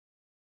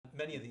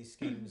Many of these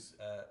schemes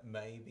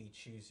may be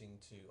choosing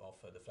to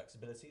offer the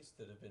flexibilities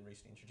that have been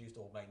recently introduced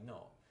or may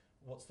not.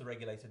 What's the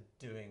regulator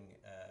doing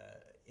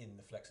in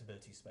the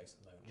flexibility space at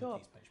the moment Sure.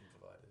 with these pension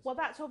providers? Well,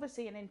 that's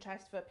obviously an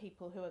interest for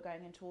people who are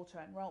going into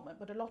auto-enrolment,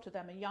 but a lot of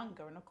them are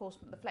younger, and of course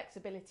the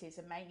flexibilities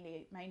are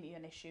mainly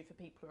an issue for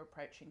people who are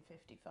approaching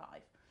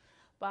 55.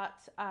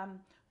 But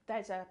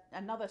there's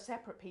another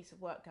separate piece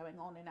of work going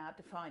on in our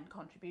defined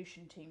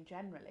contribution team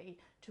generally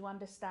to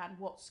understand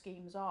what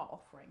schemes are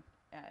offering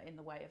in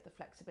the way of the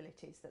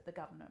flexibilities that the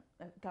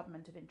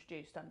government have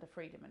introduced under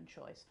freedom and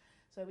choice.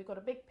 So we've got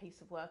a big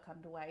piece of work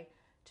underway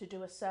to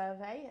do a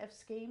survey of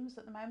schemes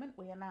at the moment.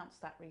 We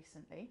announced that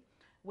recently.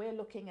 We're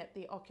looking at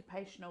the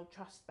occupational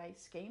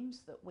trust-based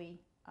schemes that we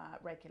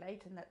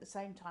regulate, and at the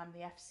same time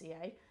the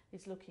FCA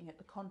is looking at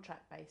the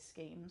contract-based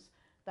schemes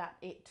that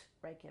it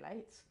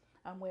regulates.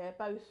 And we're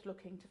both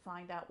looking to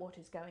find out what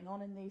is going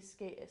on in these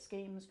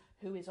schemes,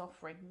 who is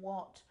offering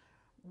what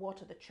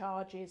are the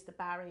charges, the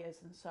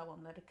barriers and so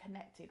on that are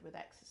connected with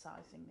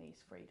exercising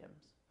these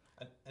freedoms.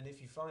 And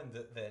if you find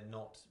that they're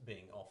not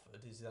being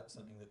offered, is that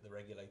something that the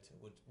regulator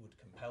would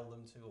compel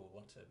them to, or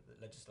want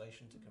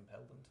legislation to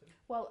compel them to?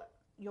 Well,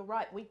 you're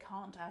right, we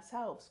can't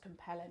ourselves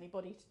compel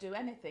anybody to do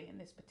anything in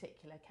this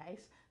particular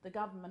case. The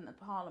government and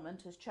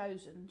Parliament has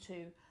chosen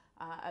to,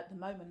 at the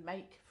moment,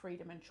 make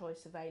freedom and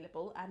choice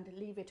available and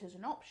leave it as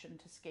an option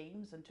to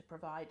schemes and to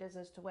providers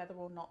as to whether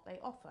or not they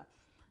offer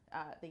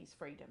these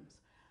freedoms.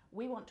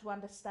 We want to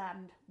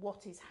understand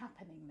what is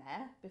happening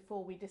there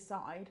before we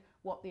decide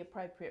what the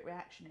appropriate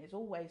reaction is.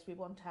 Always we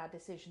want our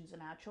decisions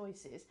and our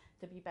choices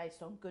to be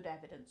based on good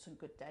evidence and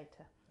good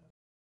data.